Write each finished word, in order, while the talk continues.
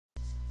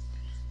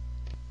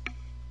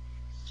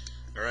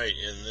Alright,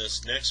 in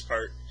this next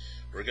part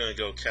we're going to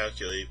go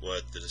calculate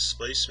what the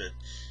displacement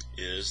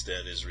is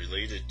that is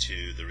related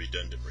to the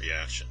redundant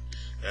reaction.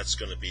 That's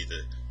going to be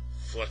the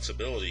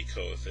flexibility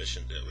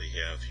coefficient that we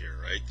have here,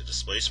 right? The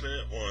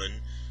displacement at 1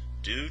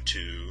 due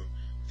to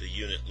the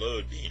unit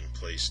load being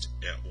placed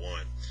at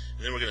 1.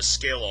 And then we're going to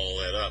scale all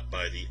that up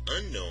by the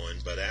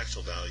unknown but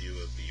actual value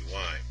of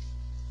By.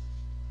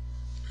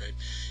 Right?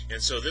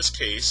 And so this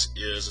case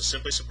is a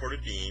simply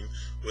supported beam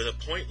with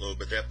a point load,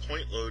 but that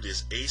point load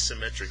is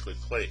asymmetrically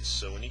placed.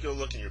 So when you go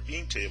look in your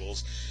beam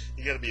tables,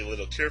 you got to be a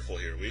little careful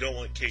here. We don't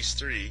want case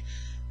 3,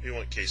 we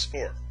want case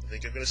 4. I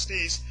think I'm going to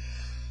sneeze.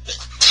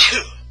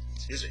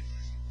 Excuse me.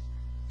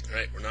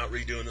 Alright, we're not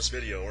redoing this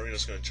video, we're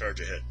just going to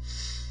charge ahead.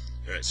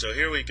 Alright, so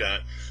here we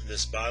got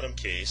this bottom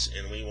case,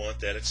 and we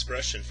want that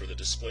expression for the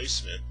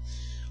displacement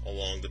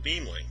along the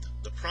beam length.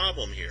 The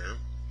problem here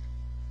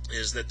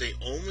is that they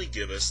only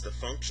give us the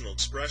functional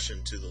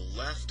expression to the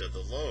left of the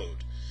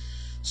load.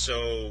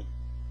 So,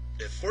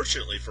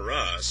 fortunately for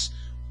us,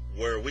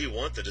 where we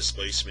want the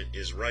displacement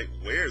is right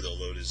where the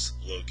load is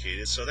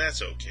located, so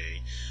that's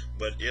okay.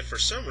 But if for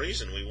some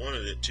reason we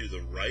wanted it to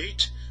the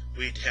right,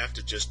 we'd have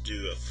to just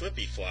do a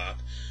flippy flop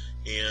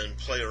and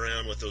play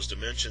around with those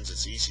dimensions.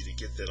 It's easy to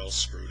get that all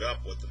screwed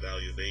up, what the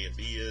value of A and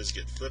B is,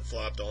 get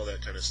flip-flopped, all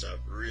that kind of stuff.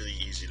 Really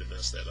easy to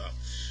mess that up.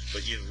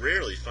 But you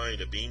rarely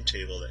find a beam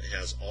table that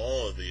has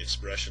all of the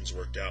expressions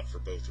worked out for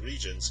both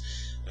regions,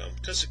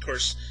 because of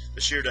course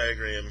the shear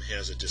diagram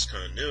has a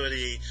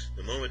discontinuity,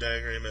 the moment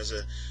diagram has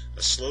a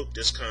slope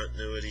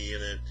discontinuity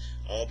in it,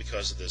 all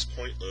because of this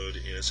point load,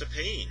 and it's a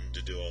pain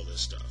to do all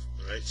this stuff.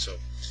 Alright, so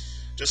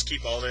just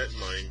keep all that in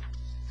mind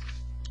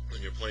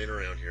when you're playing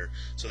around here.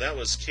 So that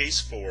was case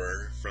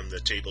 4 from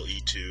the table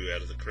E2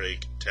 out of the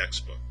Craig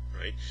textbook,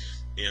 right?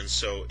 And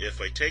so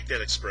if I take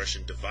that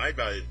expression, divide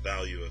by the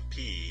value of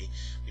P,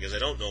 because I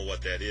don't know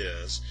what that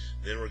is,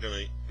 then we're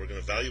going to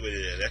evaluate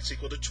it at x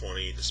equal to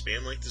 20, the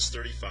span length is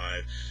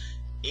 35,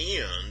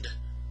 and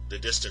the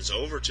distance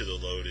over to the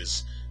load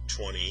is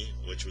 20,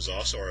 which was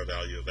also our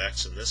value of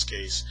x in this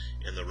case,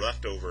 and the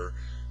left over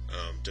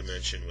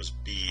dimension was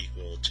b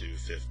equal to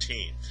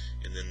 15.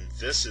 And then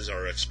this is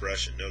our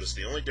expression. Notice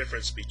the only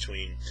difference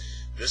between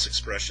this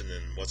expression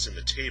and what's in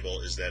the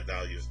table is that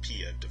value of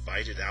p. I've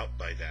divided out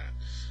by that.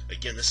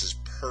 Again, this is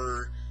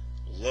per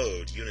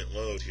load, unit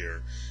load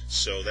here,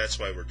 so that's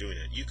why we're doing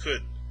it. You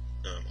could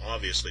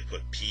obviously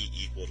put p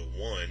equal to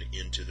 1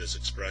 into this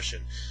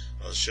expression.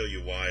 I'll show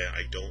you why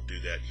I don't do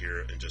that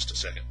here in just a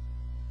second.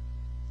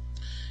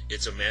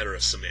 It's a matter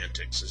of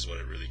semantics is what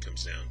it really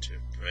comes down to,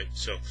 right?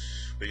 So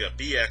we got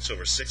bx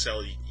over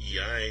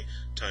 6LEI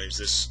times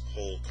this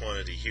whole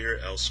quantity here,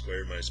 L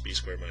squared minus b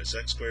squared minus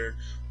x squared.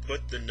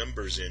 Put the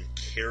numbers in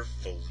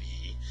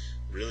carefully.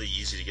 Really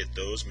easy to get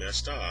those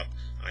messed up.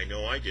 I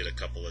know I did a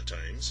couple of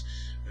times,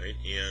 right?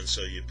 And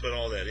so you put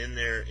all that in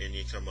there and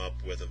you come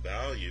up with a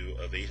value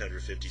of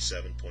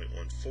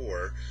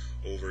 857.14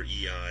 over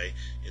EI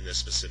in this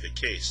specific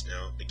case.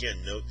 Now,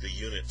 again, note the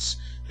units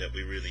that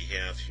we really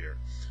have here.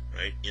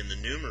 Right? In the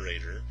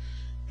numerator,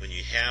 when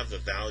you have the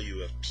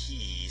value of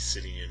P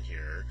sitting in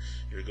here,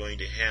 you're going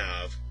to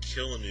have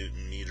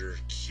kilonewton meter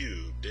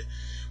cubed,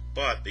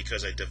 but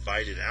because I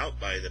divided out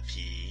by the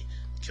P,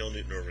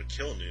 kilonewton over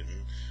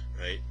kilonewton,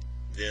 right,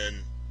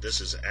 then this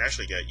has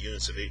actually got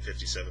units of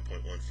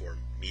 857.14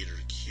 meter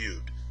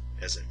cubed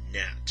as a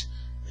net.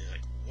 And you're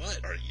like,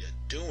 what are you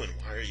doing?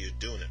 Why are you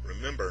doing it?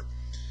 Remember,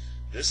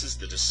 this is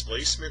the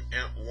displacement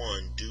at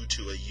 1 due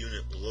to a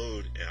unit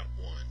load at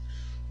 1.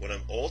 What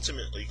I'm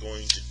ultimately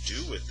going to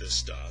do with this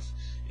stuff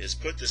is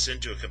put this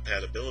into a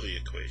compatibility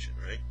equation,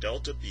 right?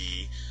 Delta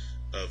B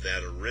of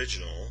that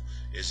original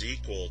is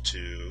equal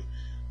to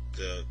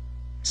the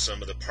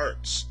sum of the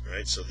parts,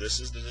 right? So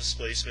this is the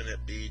displacement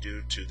at B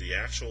due to the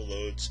actual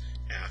loads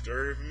after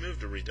I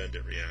removed a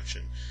redundant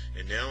reaction,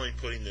 and now I'm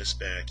putting this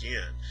back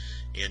in.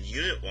 And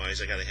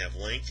unit-wise, I got to have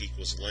length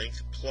equals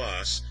length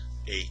plus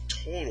a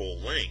total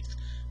length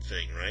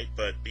thing, right?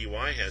 But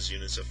By has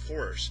units of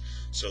force.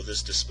 So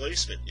this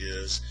displacement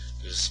is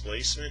the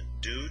displacement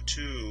due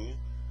to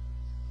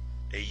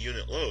a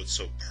unit load,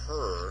 so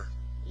per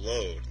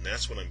load. And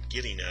that's what I'm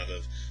getting out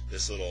of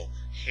this little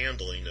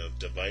handling of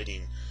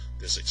dividing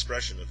this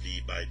expression of V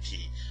by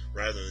P,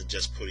 rather than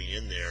just putting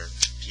in there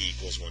P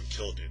equals 1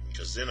 kilonewton,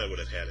 because then I would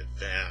have had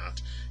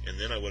that, and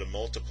then I would have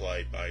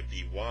multiplied by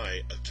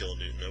By a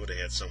kilonewton. I would have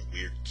had some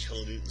weird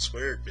kilonewton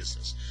squared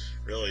business.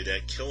 Really,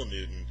 that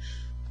kilonewton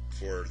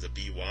for the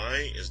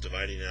By is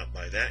dividing out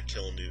by that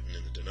kilonewton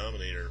in the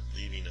denominator,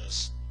 leaving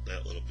us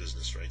that little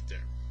business right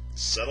there.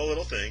 Subtle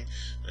little thing.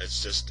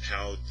 It's just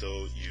how,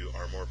 though, you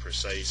are more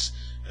precise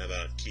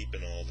about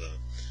keeping all the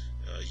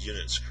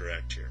units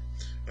correct here.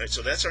 Right,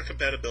 so that's our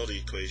compatibility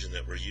equation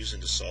that we're using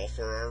to solve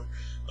for our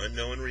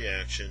unknown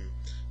reaction.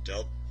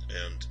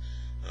 And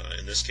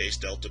in this case,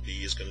 delta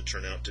B is going to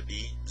turn out to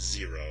be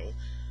 0.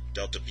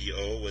 Delta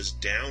BO was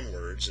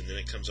downwards, and then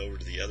it comes over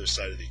to the other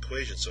side of the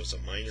equation, so it's a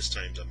minus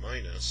times a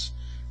minus,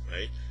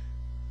 right?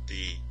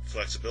 The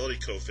flexibility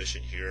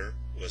coefficient here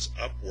was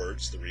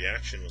upwards. The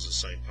reaction was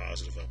assigned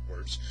positive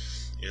upwards.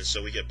 And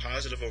so we get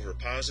positive over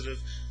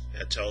positive.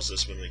 That tells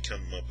us when we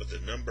come up with a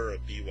number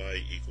of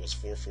By equals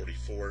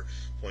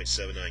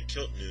 444.79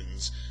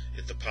 kilonewtons,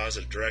 if the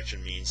positive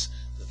direction means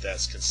that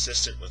that's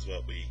consistent with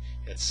what we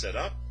had set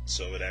up.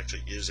 So it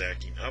actually is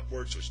acting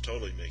upwards, which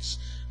totally makes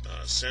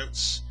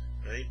sense,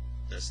 right?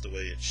 That's the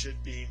way it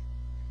should be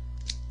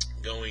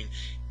going.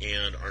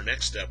 And our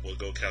next step, we'll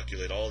go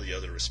calculate all the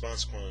other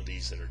response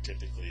quantities that are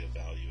typically of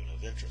value and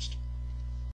of interest.